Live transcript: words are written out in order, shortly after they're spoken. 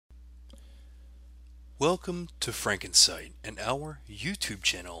Welcome to Frankensight and our YouTube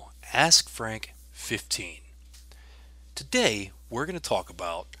channel, Ask Frank 15. Today we're going to talk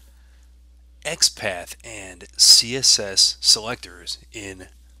about XPath and CSS selectors in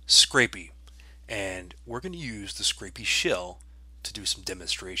Scrapy, and we're going to use the Scrapy shell to do some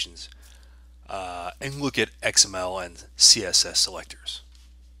demonstrations and look at XML and CSS selectors.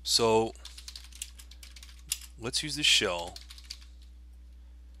 So let's use the shell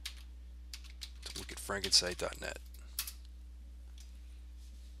to look at frankensight.net.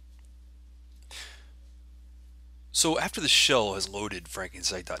 So after the shell has loaded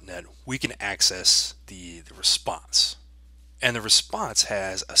frankensight.net, we can access the response. And the response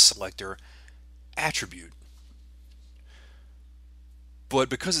has a selector attribute. But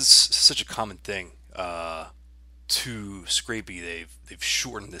because it's such a common thing to Scrapy, they've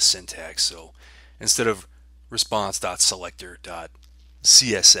shortened the syntax. So instead of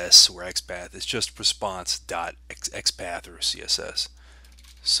response.selector.css or xpath, it's just response.xpath or css.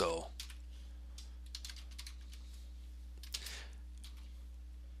 So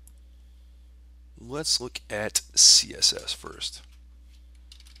let's look at CSS first.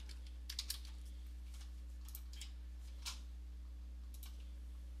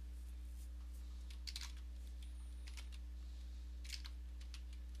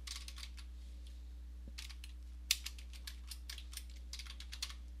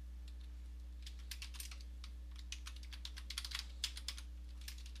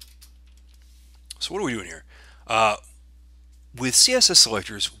 So what are we doing here? With CSS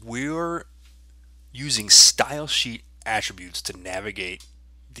selectors, we're using style sheet attributes to navigate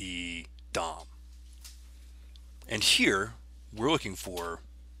the DOM. And here, we're looking for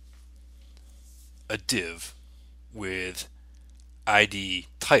a div with ID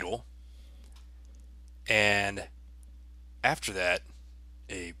title, and after that,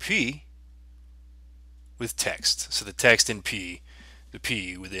 a P with text. So the text in P, the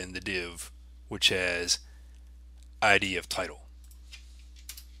P within the div, which has ID of title.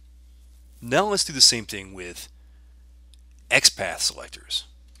 Now let's do the same thing with XPath selectors.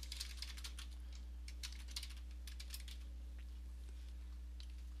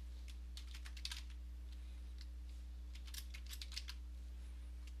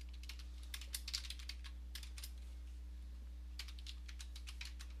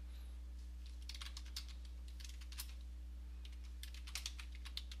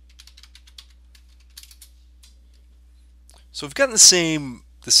 So we've gotten the same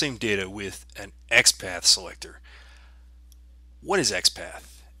data with an XPath selector. What is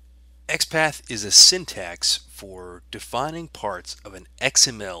XPath? XPath is a syntax for defining parts of an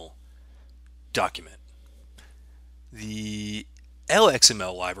XML document. The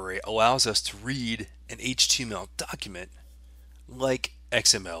LXML library allows us to read an HTML document like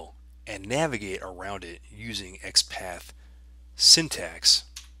XML and navigate around it using XPath syntax.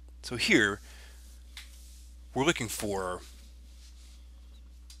 So here we're looking for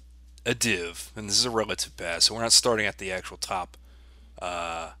a div, and this is a relative path, so we're not starting at the actual top.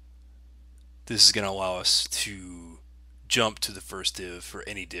 This is going to allow us to jump to the first div for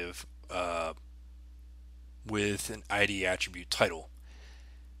any div with an ID attribute title,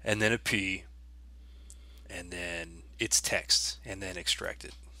 and then a P, and then its text, and then extract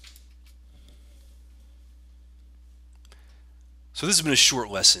it. So this has been a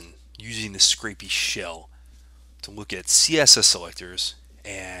short lesson using the Scrapy shell to look at CSS selectors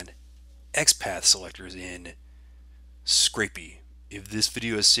and XPath selectors in Scrapy. If this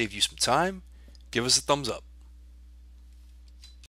video has saved you some time, give us a thumbs up.